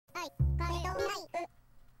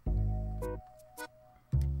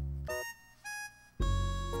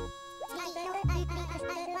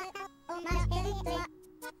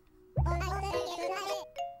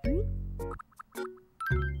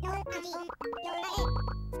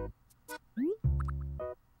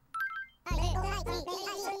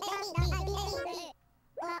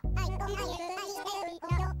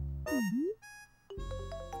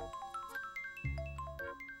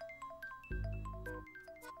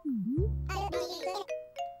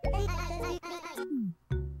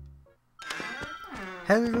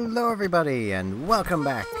Hello everybody, and welcome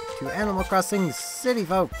back to Animal Crossing City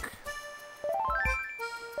Folk!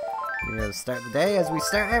 We're going to start the day as we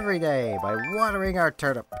start every day, by watering our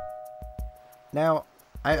turnip. Now,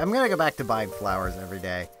 I'm going to go back to buying flowers every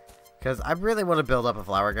day, because I really want to build up a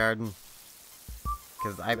flower garden.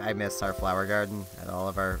 Because I miss our flower garden, and all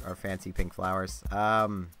of our fancy pink flowers. I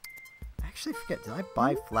actually forget, did I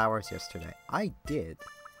buy flowers yesterday? I did.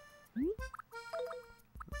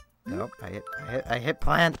 Nope, I hit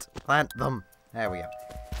plant them. There we go.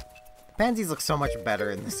 Pansies look so much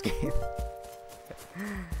better in this game.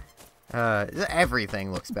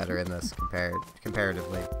 Everything looks better in this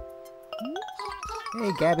comparatively.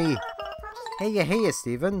 Hey, Gabby. Hey,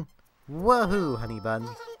 Steven. Woohoo, honey bun.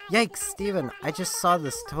 Yikes, Steven, I just saw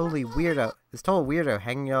this total weirdo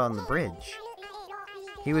hanging out on the bridge.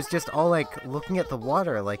 He was just all like looking at the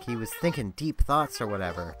water like he was thinking deep thoughts or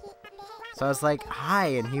whatever. So I was like, hi,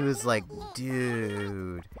 and he was like,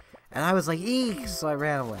 dude. And I was like, eek, so I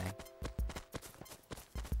ran away.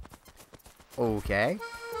 Okay.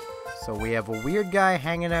 So we have a weird guy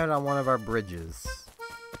hanging out on one of our bridges.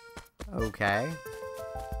 Okay.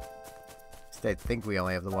 I think we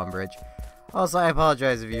only have the one bridge. Also, I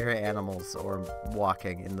apologize if you hear animals or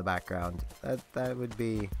walking in the background. That would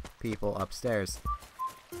be people upstairs.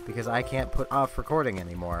 Because I can't put off recording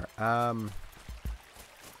anymore.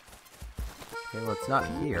 Okay, well, it's not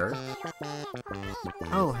here.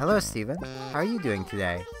 Oh, hello, Steven. How are you doing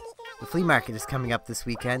today? The flea market is coming up this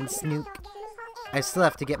weekend, Snook. I still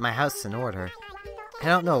have to get my house in order. I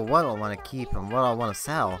don't know what I'll want to keep and what I'll want to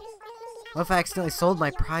sell. What if I accidentally sold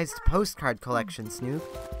my prized postcard collection, Snook?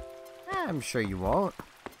 I'm sure you won't.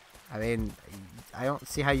 I mean, I don't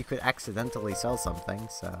see how you could accidentally sell something,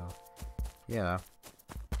 so, you know.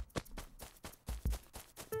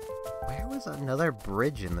 Where was another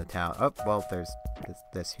bridge in the town? Oh, well, there's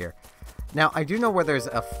this here. Now, I do know where there's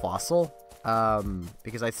a fossil,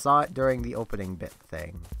 because I saw it during the opening bit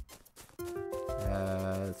thing.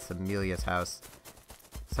 It's Amelia's house.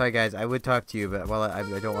 Sorry, guys, I would talk to you, but, well, I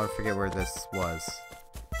don't want to forget where this was.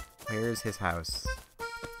 Where's his house?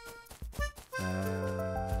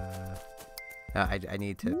 I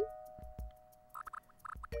need to...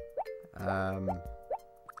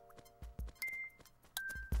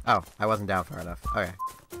 Oh, I wasn't down far enough. Okay.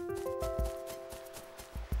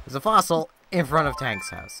 There's a fossil in front of Tank's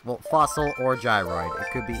house. Well, fossil or gyroid. It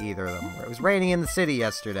could be either of them. It was raining in the city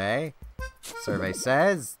yesterday. Survey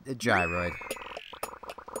says a gyroid.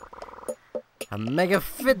 A Mega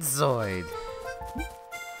Fitzoid.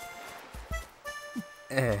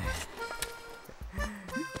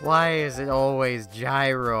 Why is it always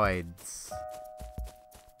gyroids?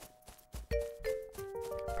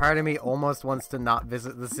 Part of me almost wants to not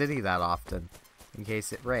visit the city that often, in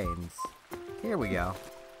case it rains. Here we go.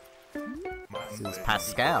 This is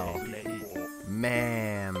Pascal.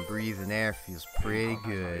 Man, breathing air feels pretty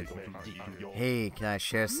good. Hey, can I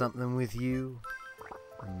share something with you?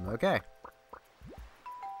 Okay.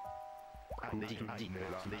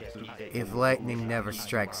 If lightning never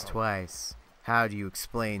strikes twice, how do you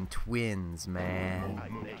explain twins, man?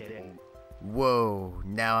 Whoa,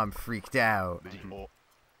 now I'm freaked out.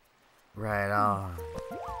 Right on.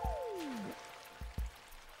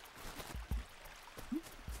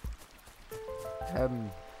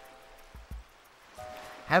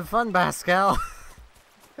 Have fun, Pascal.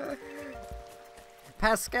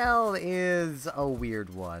 Pascal is a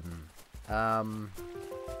weird one.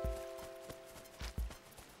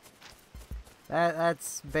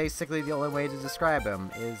 That's basically the only way to describe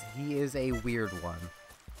him, is he is a weird one.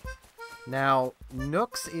 Now,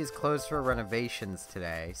 Nooks is closed for renovations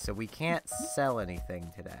today, so we can't sell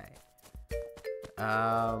anything today.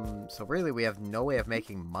 So really we have no way of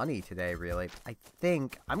making money today, really. I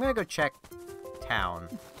think, I'm gonna go check town.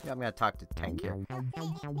 Yeah, I'm gonna talk to Tank here.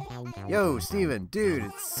 Yo, Steven, dude,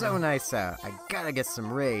 it's so nice out. I gotta get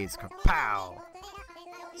some rays. Kapow!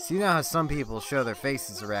 So you know how some people show their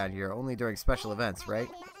faces around here only during special events, right?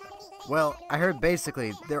 Well, I heard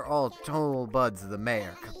basically they're all total buds of the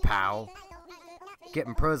mayor. Kapow!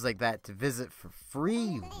 Getting pros like that to visit for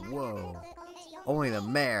free? Whoa. Only the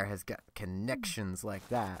mayor has got connections like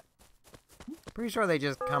that. Pretty sure they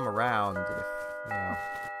just come around if, you know,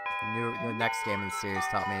 The next game in the series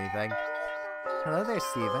taught me anything. Hello there,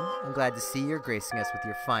 Steven. I'm glad to see you're gracing us with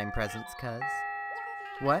your fine presence, cuz.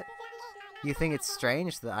 What? You think it's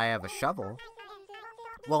strange that I have a shovel?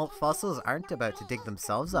 Well, fossils aren't about to dig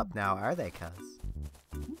themselves up now, are they, cuz?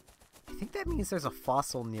 I think that means there's a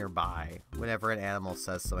fossil nearby, whenever an animal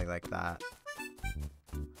says something like that.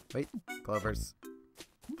 Wait, clovers.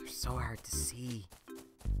 They're so hard to see.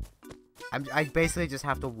 I basically just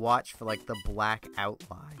have to watch for, like, the black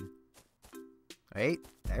outline. Wait,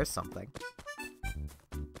 there's something.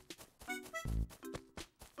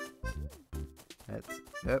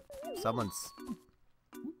 Someone's...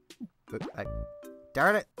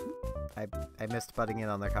 darn it! I missed butting in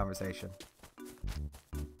on their conversation.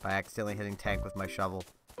 By accidentally hitting tank with my shovel.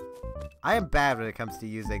 I am bad when it comes to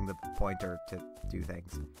using the pointer to do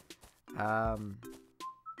things.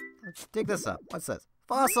 Let's dig this up. What's this?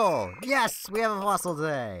 Fossil! Yes! We have a fossil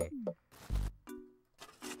today!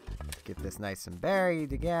 Get this nice and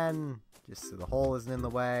buried again, just so the hole isn't in the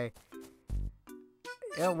way.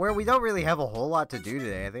 Yeah, where we don't really have a whole lot to do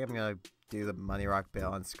today. I think I'm gonna do the Money Rock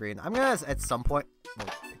Bill on screen. I'm gonna, at some point... Oh,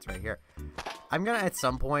 it's right here. I'm gonna, at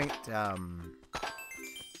some point,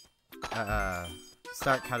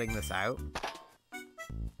 start cutting this out.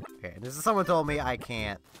 Okay, and someone told me I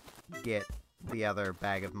can't get the other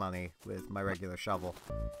bag of money with my regular shovel.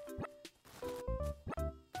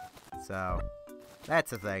 So,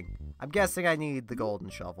 that's a thing. I'm guessing I need the golden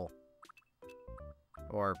shovel.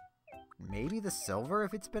 Or maybe the silver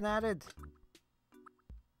if it's been added?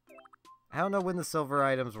 I don't know when the silver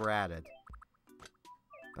items were added.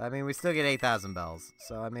 But, I mean, we still get 8,000 bells.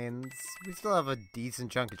 So, I mean, we still have a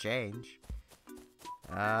decent chunk of change.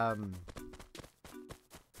 I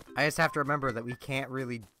just have to remember that we can't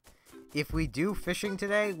really... If we do fishing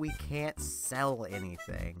today, we can't sell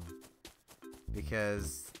anything.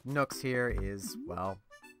 Because Nooks here is, well,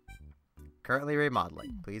 currently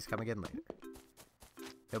remodeling. Please come again later.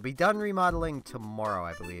 He'll be done remodeling tomorrow,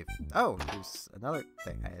 I believe. Oh, there's another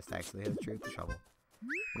thing. I just actually hit a tree with the shovel.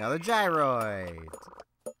 Another gyroid.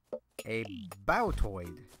 A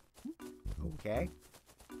bowtoid. Okay.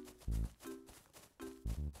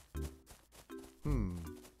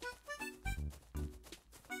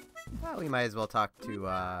 Well, we might as well talk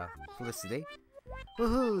to, Felicity.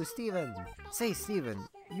 Woohoo, Steven! Say, Steven,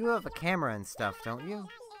 you have a camera and stuff, don't you?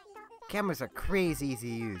 Cameras are crazy easy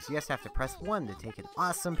to use. You just have to press 1 to take an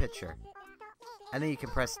awesome picture. And then you can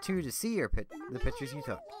press 2 to see the pictures you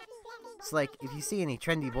took. It's like, if you see any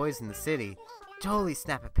trendy boys in the city, totally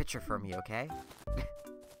snap a picture for me, okay?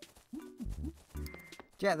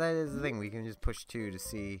 Yeah, that is the thing. We can just push 2 to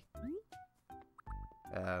see...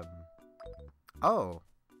 Oh!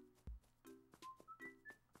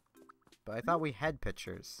 But I thought we had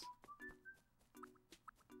pictures.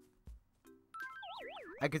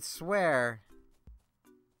 I could swear...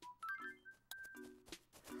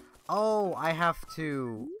 Oh, I have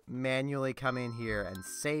to manually come in here and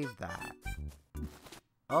save that.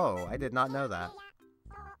 Oh, I did not know that.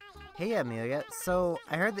 Hey, Amelia. So,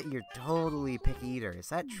 I heard that you're totally picky eater. Is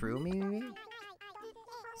that true, Mimi?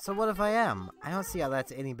 So what if I am? I don't see how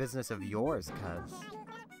that's any business of yours, cuz.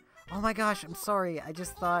 Oh my gosh, I'm sorry. I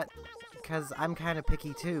just thought... Cuz I'm kind of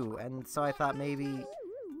picky too, and so I thought maybe...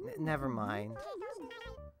 Never mind.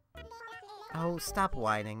 Oh, stop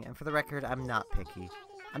whining, and for the record, I'm not picky.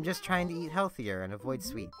 I'm just trying to eat healthier and avoid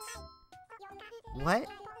sweets. What?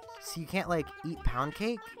 So you can't, like, eat pound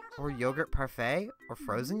cake? Or yogurt parfait? Or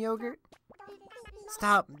frozen yogurt?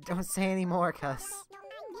 Stop! Don't say any more, cuz.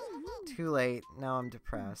 Too late. Now I'm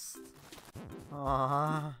depressed.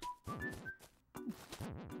 Aww.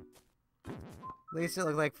 At least it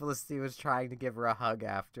looked like Felicity was trying to give her a hug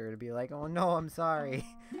after to be like, oh no, I'm sorry.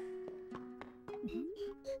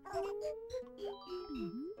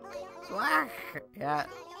 Yeah.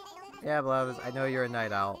 Yeah, Blothers, I know you're a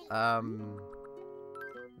night owl.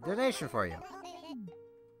 Donation for you.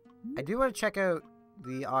 I do want to check out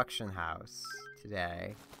the auction house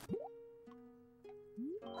today.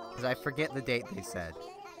 Because I forget the date they said.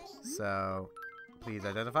 So, please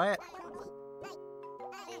identify it.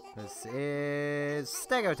 This is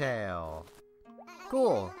Stegotail.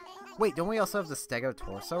 Cool. Wait, don't we also have the Stego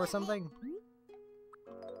Torso or something?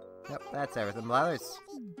 Yep, that's everything. Blathers.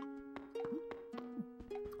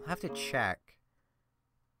 I'll have to check.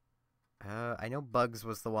 I know Bugs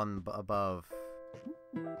was the one above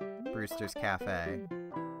Brewster's Cafe.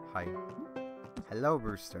 Hi. Hello,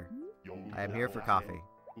 Brewster. I am here for coffee.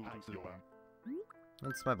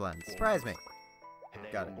 That's my blend. Surprise me.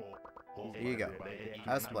 Got it. Here you go.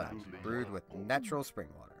 House blend, brewed with natural spring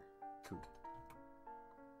water. Cool.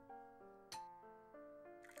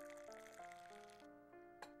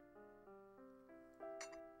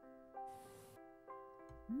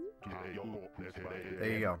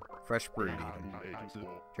 There you go. Fresh brewed even.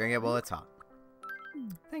 Drink it while it's hot.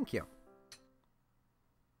 Thank you.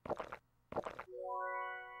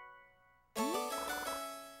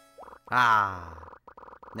 Ah.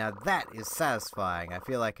 Now that is satisfying. I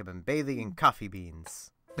feel like I've been bathing in coffee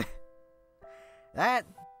beans. That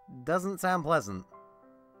doesn't sound pleasant.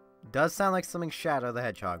 Does sound like something Shadow the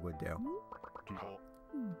Hedgehog would do.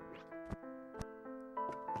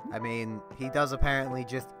 I mean, he does apparently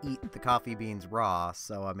just eat the coffee beans raw,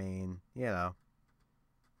 so I mean, you know.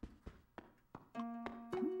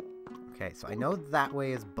 Okay, so I know that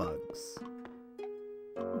way is bugs.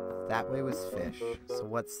 That way was fish. So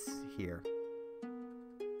what's here?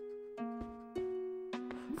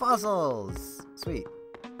 Fossils! Sweet.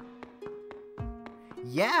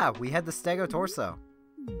 Yeah, we had the Stego torso.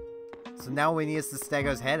 So now we need is the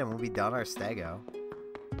Stego's head and we'll be done our Stego.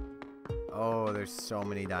 Oh, there's so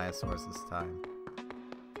many dinosaurs this time.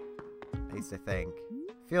 At least I think.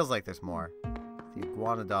 Feels like there's more. The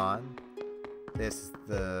Iguanodon. This is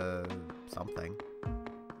the... something.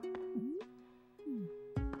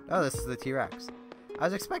 Oh, this is the T-Rex. I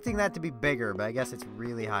was expecting that to be bigger, but I guess it's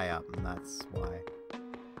really high up, and that's why.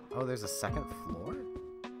 Oh, there's a second floor?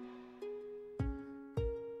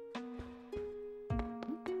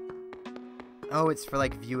 Oh, it's for,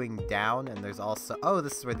 like, viewing down, and there's also... Oh,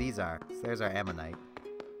 this is where these are. So there's our Ammonite.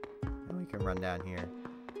 And we can run down here.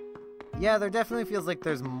 Yeah, there definitely feels like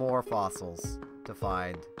there's more fossils to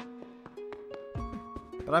find.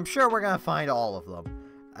 But I'm sure we're gonna find all of them.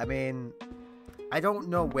 I mean, I don't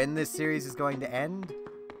know when this series is going to end,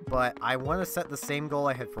 but I want to set the same goal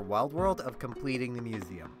I had for Wild World of completing the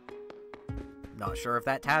museum. Not sure if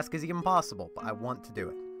that task is even possible, but I want to do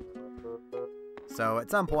it. So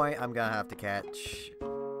at some point, I'm gonna have to catch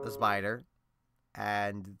a spider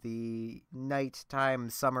and the nighttime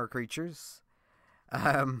summer creatures,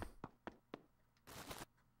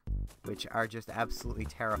 which are just absolutely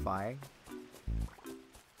terrifying.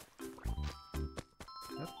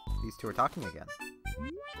 Oh, these two are talking again.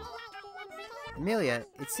 Amelia,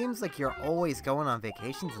 it seems like you're always going on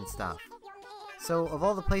vacations and stuff. So, of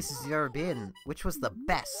all the places you've ever been, which was the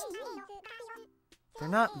best? They're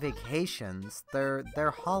not vacations, they're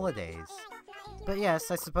holidays. But yes,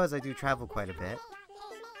 I suppose I do travel quite a bit.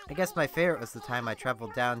 I guess my favorite was the time I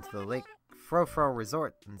traveled down to the Lake Frofro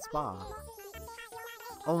Resort and Spa.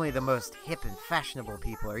 Only the most hip and fashionable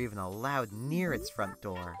people are even allowed near its front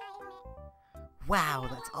door. Wow,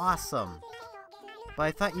 that's awesome! But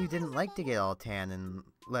I thought you didn't like to get all tan and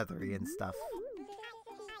leathery and stuff.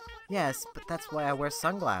 Yes, but that's why I wear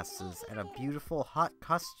sunglasses and a beautiful hot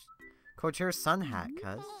couture sun hat,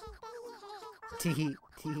 cuz. Tee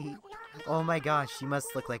tee. Oh my gosh, you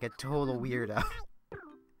must look like a total weirdo.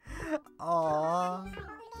 Aww.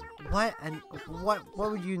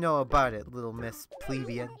 What would you know about it, little Miss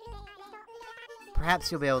Plebeian? Perhaps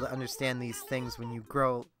you'll be able to understand these things when you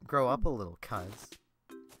grow up a little, cuz.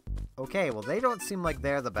 Okay, well they don't seem like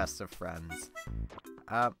they're the best of friends.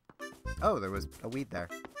 Oh, there was a weed there.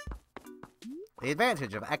 The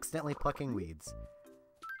advantage of accidentally plucking weeds.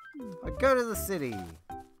 But go to the city.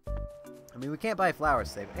 I mean, we can't buy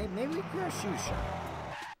flowers today, but hey, maybe we can go to a shoe shop.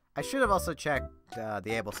 I should have also checked the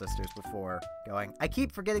Able Sisters before going. I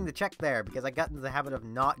keep forgetting to check there because I got into the habit of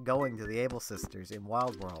not going to the Able Sisters in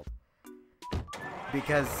Wild World.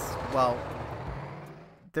 Because, well,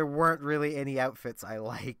 there weren't really any outfits I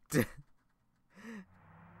liked.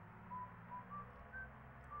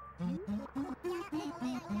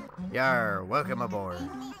 Yar, welcome aboard.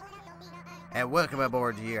 And welcome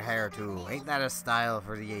aboard to your hair too. Ain't that a style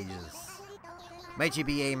for the ages? Might you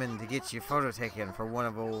be aiming to get your photo taken for one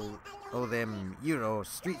of them, you know,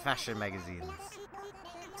 street fashion magazines?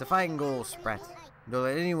 It's a fine goal, Sprat. Don't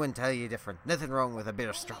let anyone tell you different. Nothing wrong with a bit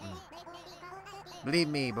of strutting. Believe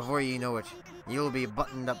me, before you know it, you'll be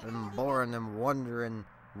buttoned up and boring and wondering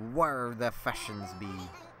where the fashions be.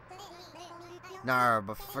 Nar,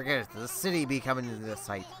 but forget it, the city be coming into the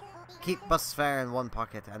sight. Keep bus fare in one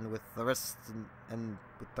pocket and with the rest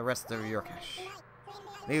of your cash.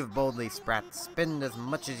 Live boldly, Sprat. Spend as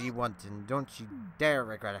much as you want and don't you dare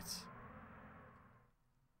regret it.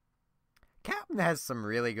 Captain has some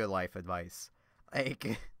really good life advice.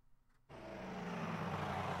 Like,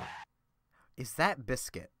 is that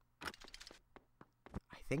Biscuit?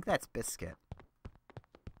 I think that's Biscuit.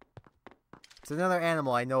 It's another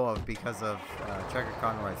animal I know of because of Checker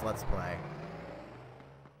Conroy's Let's Play.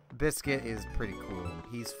 Biscuit is pretty cool.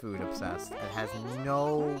 He's food obsessed and has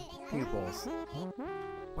no pupils.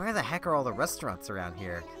 Where the heck are all the restaurants around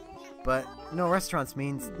here? But no restaurants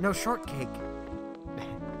means no shortcake.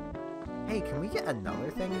 Hey, can we get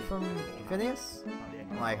another thing from Phineas?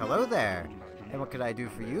 Why, hello there. And what could I do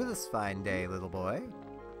for you this fine day, little boy?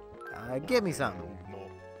 Give me something.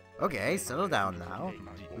 Okay, settle down now.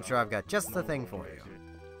 I'm sure I've got just the thing for you.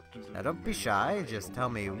 Now don't be shy, just tell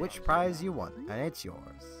me which prize you want, and it's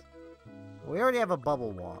yours. We already have a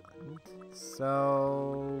bubble wand,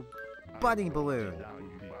 so... Bunny balloon.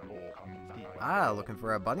 Ah, looking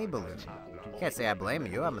for a bunny balloon. Can't say I blame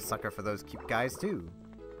you, I'm a sucker for those cute guys too.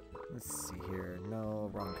 Let's see here, no,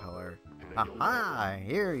 wrong color. Aha,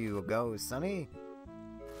 here you go, Sonny.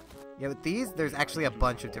 Yeah, with these, there's actually a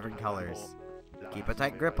bunch of different colors. Keep a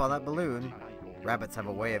tight grip on that balloon. Rabbits have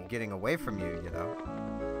a way of getting away from you, you know.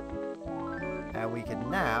 And we can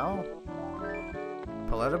now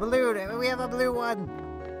pull out a balloon, and we have a blue one!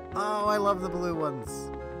 Oh, I love the blue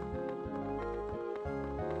ones.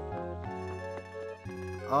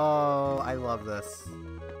 Oh, I love this.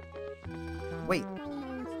 Wait.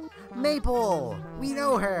 Maple! We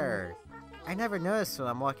know her! I never noticed when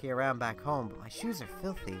I'm walking around back home, but my shoes are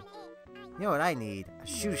filthy. You know what I need? A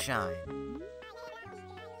shoe shine.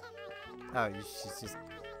 Oh, she's just...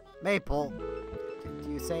 Maple! Do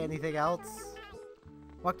you say anything else?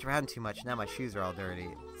 Walked around too much, now my shoes are all dirty.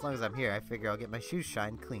 As long as I'm here, I figure I'll get my shoes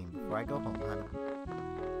shined clean before I go home, honey.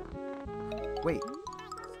 Wait.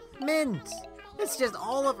 Mint! It's just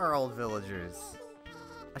all of our old villagers.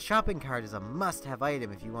 A shopping cart is a must-have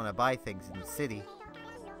item if you want to buy things in the city.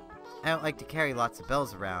 I don't like to carry lots of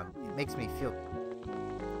bells around. It makes me feel...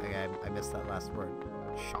 Okay, I missed that last word.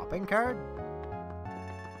 Shopping cart?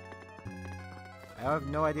 I have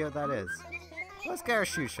no idea what that is. Let's get our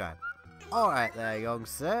shoe shine. Alright there, young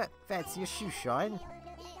sir. Fancy a shoe shine?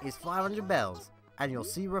 It's 500 bells, and you'll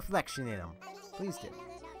see reflection in them. Please do.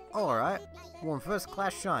 Alright, one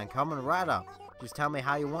first-class shine coming right up. Just tell me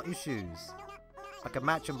how you want your shoes. I can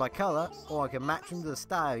match them by color, or I can match them to the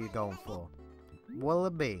style you're going for. What'll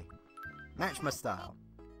it be? Match my style.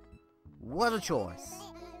 What a choice.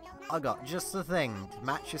 I got just the thing to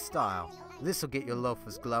match your style. This'll get your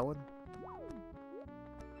loafers glowing.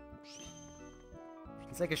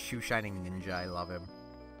 He's like a shoe-shining ninja, I love him.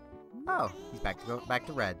 Oh, he's back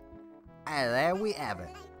to red. And there we have it.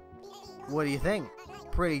 What do you think?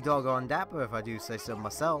 Pretty doggone dapper if I do say so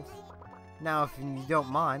myself. Now, if you don't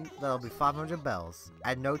mind, that'll be 500 bells,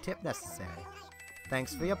 and no tip necessary.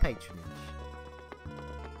 Thanks for your patronage.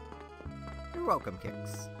 You're welcome,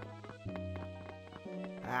 Kicks.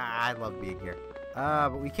 I love being here.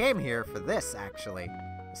 But we came here for this, actually.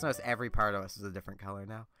 Just notice every part of us is a different color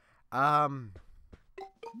now.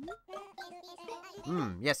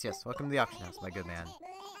 Yes, welcome to the auction house, my good man.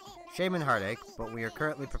 Shame and heartache, but we are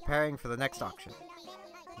currently preparing for the next auction.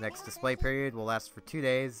 The next display period will last for 2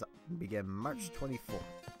 days, and begin March 24th.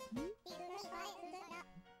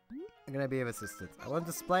 I'm gonna be of assistance. I want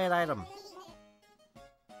to display an item.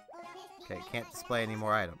 Okay, can't display any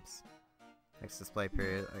more items. Next display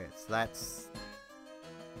period. Okay, so that's...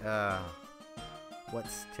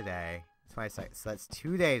 what's today? It's my site. So that's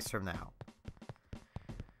 2 days from now.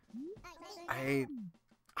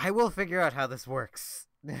 I will figure out how this works.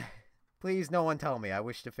 Please, no one tell me. I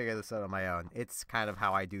wish to figure this out on my own. It's kind of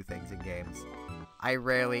how I do things in games. I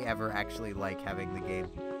rarely ever actually like having the game,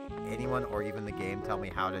 anyone or even the game, tell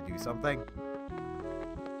me how to do something.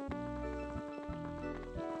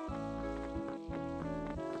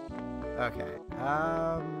 Okay,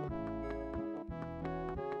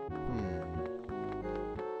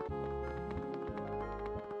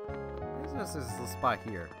 This is the spot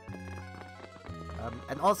here.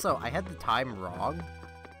 And also, I had the time wrong.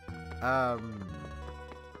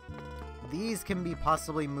 These can be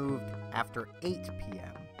possibly moved after 8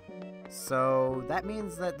 p.m. So that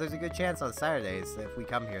means that there's a good chance on Saturdays that if we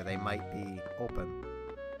come here, they might be open.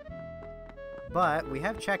 But we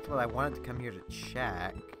have checked what I wanted to come here to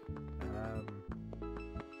check.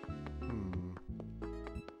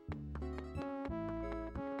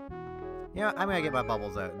 You know, I'm gonna get my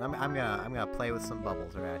bubbles out, and I'm gonna play with some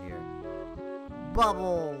bubbles around here.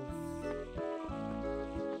 Bubbles!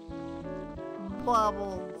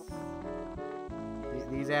 Bubbles!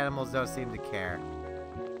 These animals don't seem to care.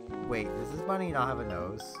 Wait, does this bunny not have a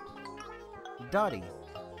nose? Dottie!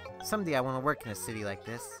 Someday I want to work in a city like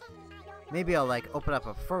this. Maybe I'll, like, open up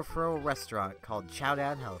a fur restaurant called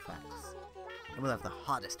Chowdown Halifax. And we'll have the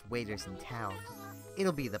hottest waiters in town.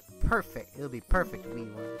 It'll be perfect wee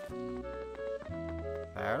one.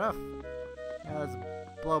 Fair enough. Now let's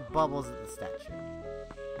blow bubbles at the statue.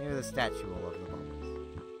 Maybe the statue will love the bubbles.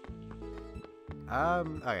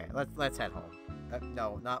 Okay, let's head home.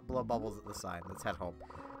 No, not blow bubbles at the sign. Let's head home.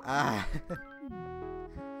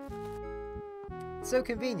 It's so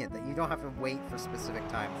convenient that you don't have to wait for specific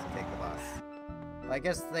times to take the bus. I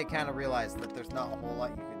guess they kind of realized that there's not a whole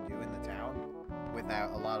lot you can do in the town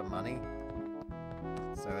without a lot of money.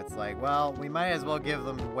 So it's like, well, we might as well give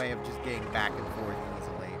them a way of just getting back and forth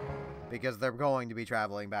easily. Because they're going to be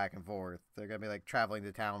traveling back and forth. They're going to be, like, traveling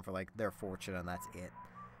to town for, like, their fortune, and that's it.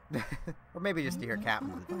 Or maybe just to hear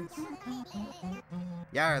Captain's advice.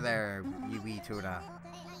 Yar there, ye wee tuna.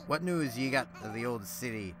 What news ye got of the old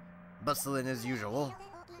city? Bustling as usual.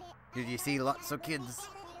 Did you see lots of kids?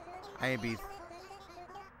 I be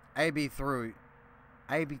through.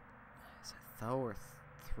 Is it though or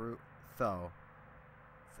through? Though.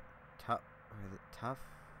 Tough. Or is it tough?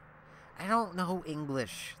 I don't know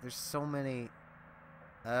English. There's so many.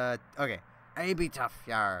 Okay. I be tough,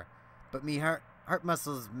 yar. But me heart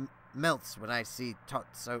muscles melts when I see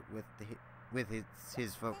Tots out with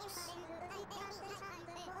his folks.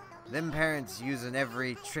 Them parents using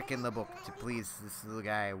every trick in the book to please this little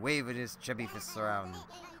guy, waving his chubby fists around.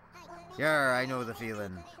 Yar, I know the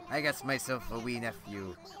feeling. I got myself a wee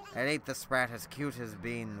nephew. And ain't the sprat as cute as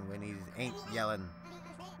been when he ain't yelling.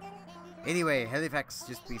 Anyway, Halifax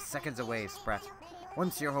just be seconds away, sprat.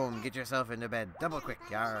 Once you're home, get yourself into bed, double quick,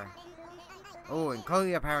 yar. Oh, and call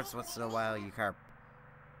your parents once in a while, you carp.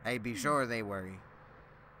 I be sure they worry.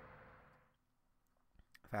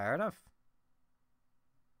 Fair enough.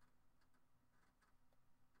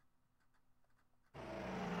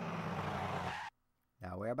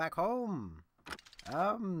 Now we're back home.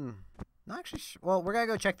 Not actually well, we're gonna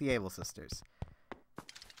go check the Able Sisters.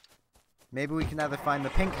 Maybe we can either find the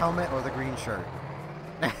pink helmet or the green shirt.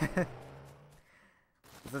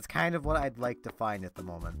 That's kind of what I'd like to find at the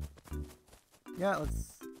moment. Yeah,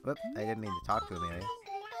 let's... Whoop, I didn't mean to talk to him anyway.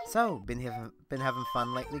 So, been having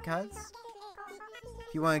fun lately, cuz?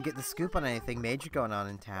 If you want to get the scoop on anything major going on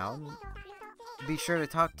in town, be sure to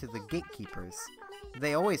talk to the gatekeepers.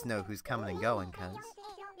 They always know who's coming and going, cuz.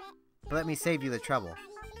 But let me save you the trouble.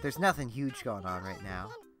 There's nothing huge going on right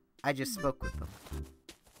now. I just spoke with them.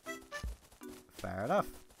 Fair enough.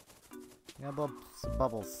 Yeah, some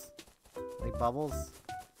bubbles. Like bubbles?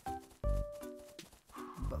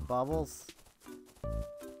 Bubbles?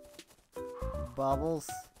 Bubbles?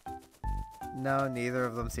 No, neither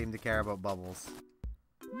of them seem to care about bubbles.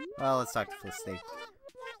 Well, let's talk to Felicity.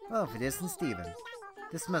 Well, if it isn't Steven.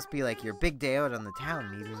 This must be like your big day out on the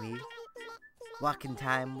town, me. Walking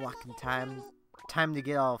time. Time to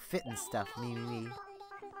get all fit and stuff, me.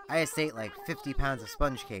 I just ate like 50 pounds of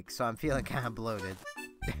sponge cake, so I'm feeling kind of bloated.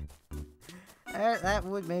 That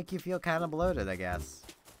would make you feel kind of bloated, I guess.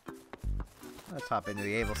 Let's hop into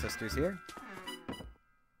the Able Sisters here.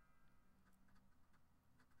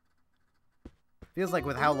 Feels like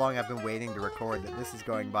with how long I've been waiting to record that this is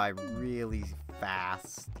going by really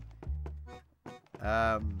fast.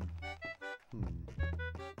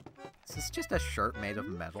 Is this just a shirt made of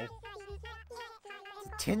metal? It's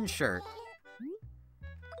a tin shirt.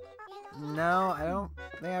 No, I don't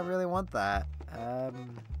think I really want that.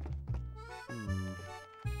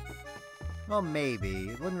 Well, maybe.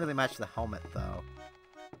 It wouldn't really match the helmet, though.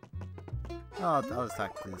 Oh, I'll just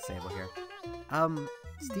talk to the Sable here.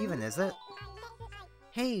 Steven, is it?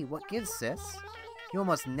 Hey, what gives, sis? You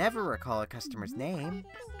almost never recall a customer's name.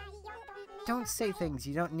 Don't say things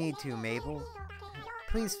you don't need to, Mabel.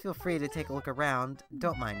 Please feel free to take a look around.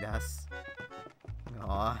 Don't mind us.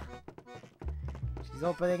 Aw. She's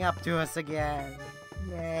opening up to us again.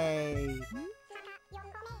 Yay.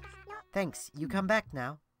 Thanks. You come back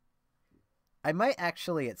now. I might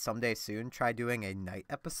actually, at some day soon, try doing a night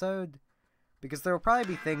episode. Because there will probably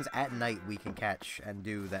be things at night we can catch and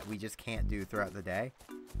do that we just can't do throughout the day.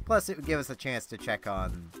 Plus, it would give us a chance to check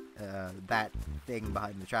on that thing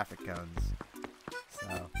behind the traffic cones.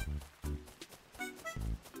 So...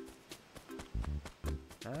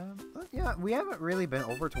 yeah, we haven't really been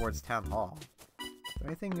over towards Town Hall. Is there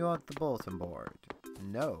anything new on the bulletin board?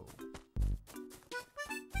 No.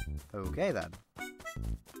 Okay, then.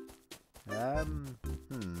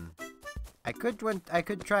 I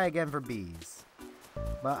could try again for bees.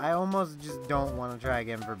 But I almost just don't want to try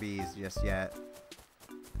again for bees just yet.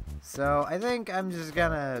 So, I think I'm just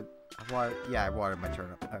gonna... I watered my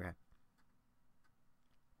turnip. Okay.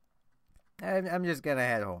 I'm just gonna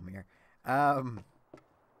head home here.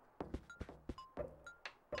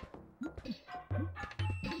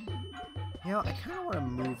 You know, I kind of want to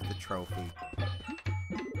move the trophy.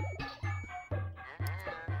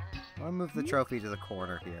 I want to move the trophy to the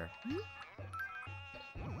corner here.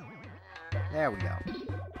 There we go.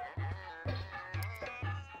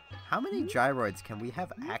 How many gyroids can we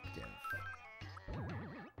have active?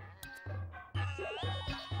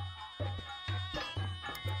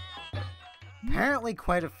 Apparently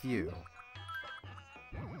quite a few.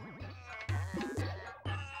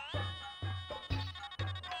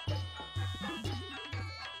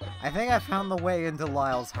 I think I found the way into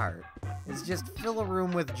Lyle's heart. It's just fill a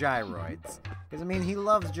room with gyroids. Because, I mean, he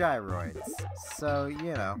loves gyroids. So,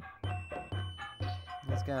 you know.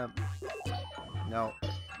 He's gonna... No.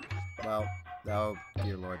 Well, oh,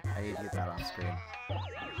 dear lord. I need to get that off screen.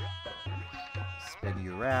 Spin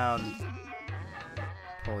you around.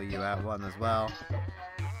 Pull you out one as well.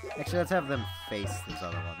 Actually, let's have them face those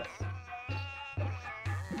other ones.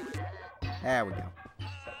 There we go.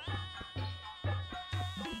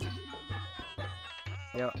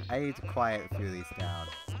 Yo, I need to quiet a few of these down.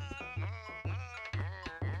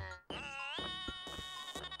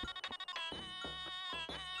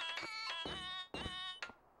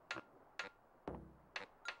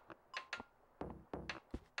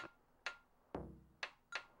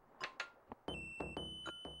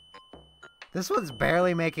 This one's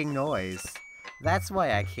barely making noise. That's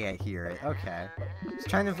why I can't hear it. Okay. I was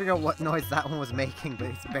trying to figure out what noise that one was making, but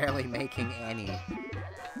it's barely making any.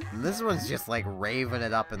 And this one's just like raving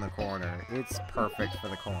it up in the corner. It's perfect for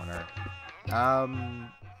the corner.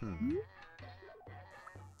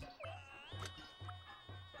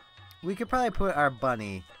 We could probably put our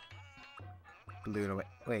bunny balloon away.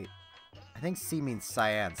 Wait. I think C means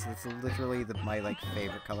cyan, so that's literally my like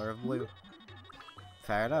favorite color of blue.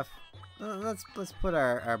 Fair enough. Let's put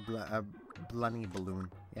our bunny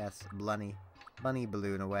balloon. Yes, bunny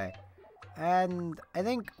balloon away. And I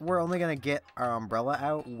think we're only gonna get our umbrella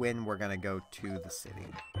out when we're gonna go to the city.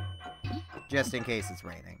 Just in case it's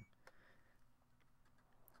raining.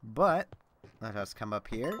 But let us come up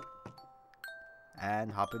here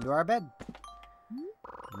and hop into our bed.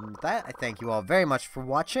 And with that, I thank you all very much for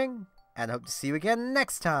watching, and hope to see you again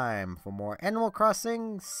next time for more Animal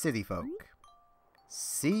Crossing City Folk.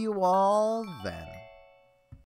 See you all then.